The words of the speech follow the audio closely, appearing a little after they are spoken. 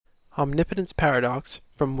Omnipotence paradox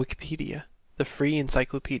from Wikipedia, the free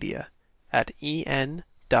encyclopedia, at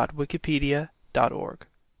en.wikipedia.org.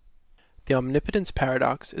 The omnipotence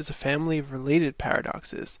paradox is a family of related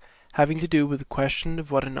paradoxes having to do with the question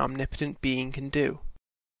of what an omnipotent being can do.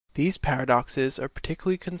 These paradoxes are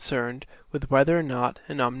particularly concerned with whether or not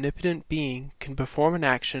an omnipotent being can perform an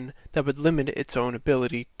action that would limit its own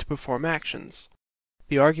ability to perform actions.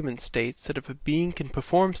 The argument states that if a being can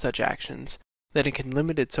perform such actions, then it can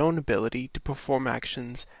limit its own ability to perform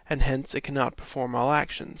actions, and hence it cannot perform all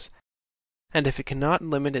actions. And if it cannot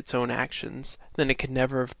limit its own actions, then it can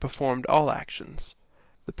never have performed all actions.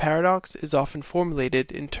 The paradox is often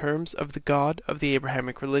formulated in terms of the God of the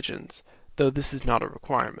Abrahamic religions, though this is not a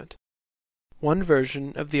requirement. One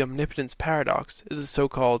version of the omnipotence paradox is a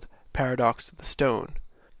so-called paradox of the stone.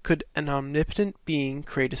 Could an omnipotent being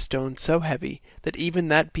create a stone so heavy that even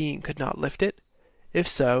that being could not lift it? If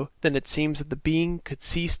so, then it seems that the being could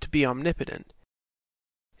cease to be omnipotent.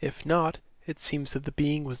 If not, it seems that the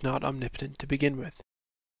being was not omnipotent to begin with.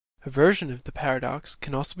 A version of the paradox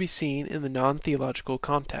can also be seen in the non-theological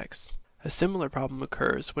context. A similar problem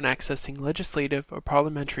occurs when accessing legislative or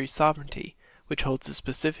parliamentary sovereignty, which holds a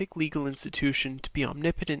specific legal institution to be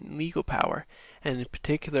omnipotent in legal power, and in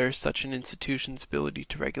particular such an institution's ability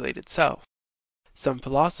to regulate itself. Some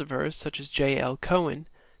philosophers, such as J.L. Cohen,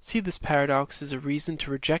 see this paradox as a reason to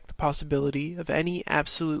reject the possibility of any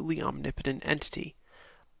absolutely omnipotent entity.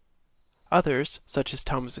 Others, such as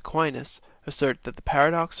Thomas Aquinas, assert that the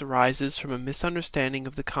paradox arises from a misunderstanding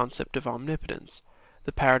of the concept of omnipotence.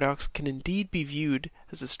 The paradox can indeed be viewed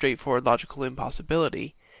as a straightforward logical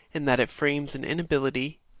impossibility, in that it frames an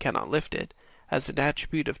inability, cannot lift it, as an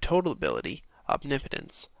attribute of total ability,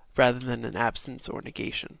 omnipotence, rather than an absence or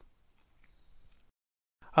negation.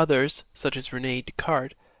 Others, such as René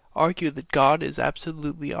Descartes, argue that God is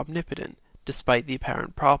absolutely omnipotent, despite the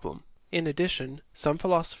apparent problem. In addition, some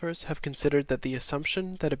philosophers have considered that the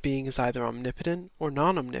assumption that a being is either omnipotent or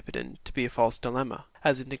non-omnipotent to be a false dilemma,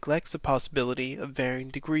 as it neglects the possibility of varying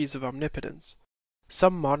degrees of omnipotence.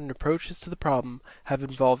 Some modern approaches to the problem have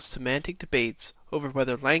involved semantic debates over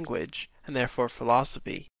whether language, and therefore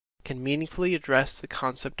philosophy, can meaningfully address the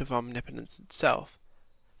concept of omnipotence itself.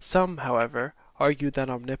 Some, however, argue that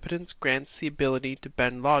omnipotence grants the ability to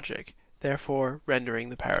bend logic, therefore rendering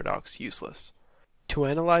the paradox useless. To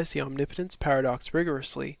analyze the omnipotence paradox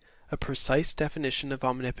rigorously, a precise definition of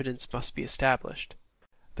omnipotence must be established.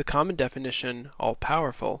 The common definition,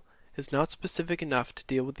 all-powerful, is not specific enough to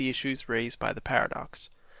deal with the issues raised by the paradox.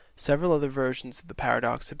 Several other versions of the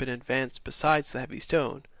paradox have been advanced besides the heavy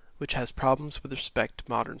stone, which has problems with respect to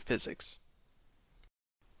modern physics.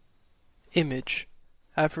 Image: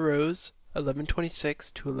 Averroes,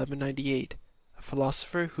 1126 to 1198, a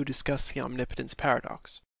philosopher who discussed the omnipotence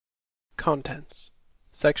paradox. Contents: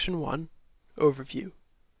 Section 1, Overview.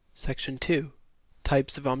 Section 2,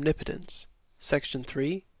 Types of Omnipotence. Section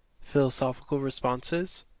 3, Philosophical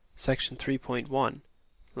Responses. Section 3.1,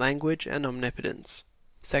 Language and Omnipotence.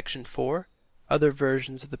 Section 4, Other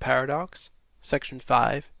Versions of the Paradox. Section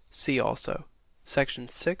 5, See also. Section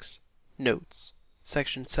 6, Notes.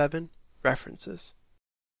 Section 7, References.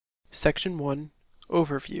 Section 1,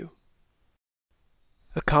 Overview.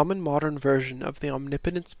 A common modern version of the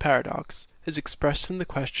omnipotence paradox is expressed in the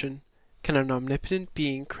question, can an omnipotent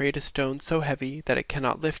being create a stone so heavy that it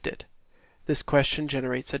cannot lift it? This question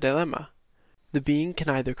generates a dilemma. The being can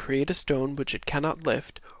either create a stone which it cannot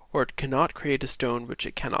lift, or it cannot create a stone which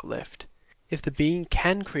it cannot lift. If the being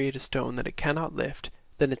can create a stone that it cannot lift,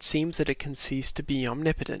 then it seems that it can cease to be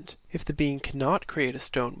omnipotent. If the being cannot create a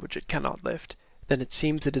stone which it cannot lift, then it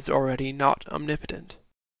seems it is already not omnipotent.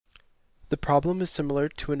 The problem is similar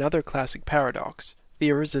to another classic paradox, the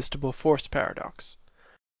irresistible force paradox.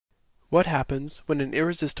 What happens when an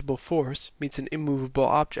irresistible force meets an immovable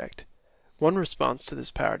object? One response to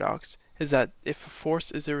this paradox is that if a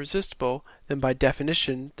force is irresistible, then by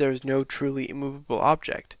definition there is no truly immovable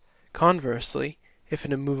object. Conversely, if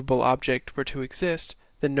an immovable object were to exist,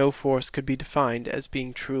 then no force could be defined as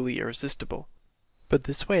being truly irresistible. But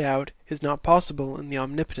this way out is not possible in the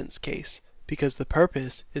omnipotence case, because the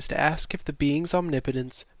purpose is to ask if the being's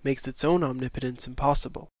omnipotence makes its own omnipotence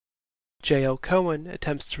impossible. J.L. Cohen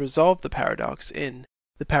attempts to resolve the paradox in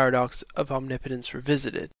The Paradox of Omnipotence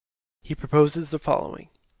Revisited. He proposes the following.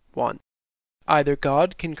 1. Either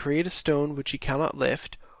God can create a stone which he cannot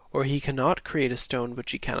lift, or he cannot create a stone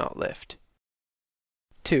which he cannot lift.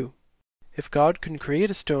 2. If God can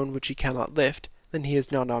create a stone which he cannot lift, then he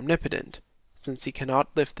is not omnipotent, since he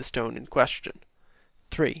cannot lift the stone in question.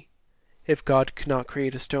 3. If God cannot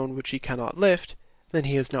create a stone which he cannot lift, then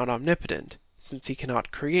he is not omnipotent, since he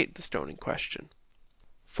cannot create the stone in question.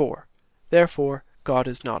 4. Therefore, God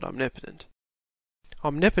is not omnipotent.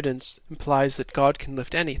 Omnipotence implies that God can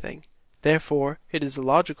lift anything. Therefore, it is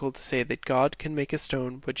illogical to say that God can make a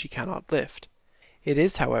stone which he cannot lift. It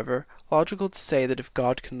is, however, logical to say that if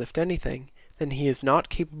God can lift anything, then he is not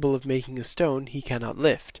capable of making a stone he cannot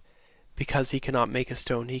lift. Because he cannot make a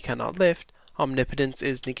stone he cannot lift, omnipotence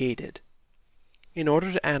is negated. In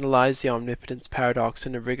order to analyze the omnipotence paradox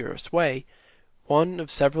in a rigorous way, one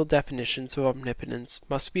of several definitions of omnipotence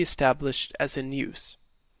must be established as in use.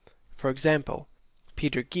 For example,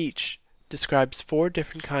 Peter Geach describes 4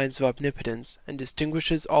 different kinds of omnipotence and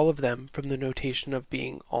distinguishes all of them from the notation of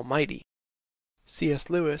being almighty. C.S.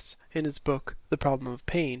 Lewis, in his book The Problem of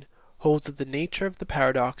Pain, holds that the nature of the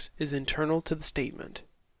paradox is internal to the statement.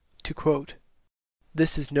 To quote,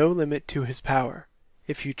 "This is no limit to his power.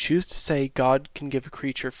 If you choose to say God can give a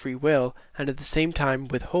creature free will and at the same time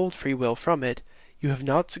withhold free will from it, you have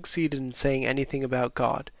not succeeded in saying anything about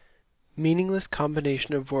God. Meaningless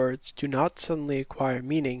combination of words do not suddenly acquire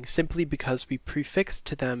meaning simply because we prefix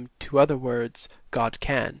to them 2 other words, God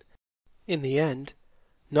can. In the end,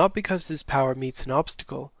 not because his power meets an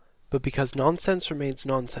obstacle, but because nonsense remains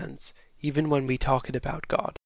nonsense, even when we talk it about God."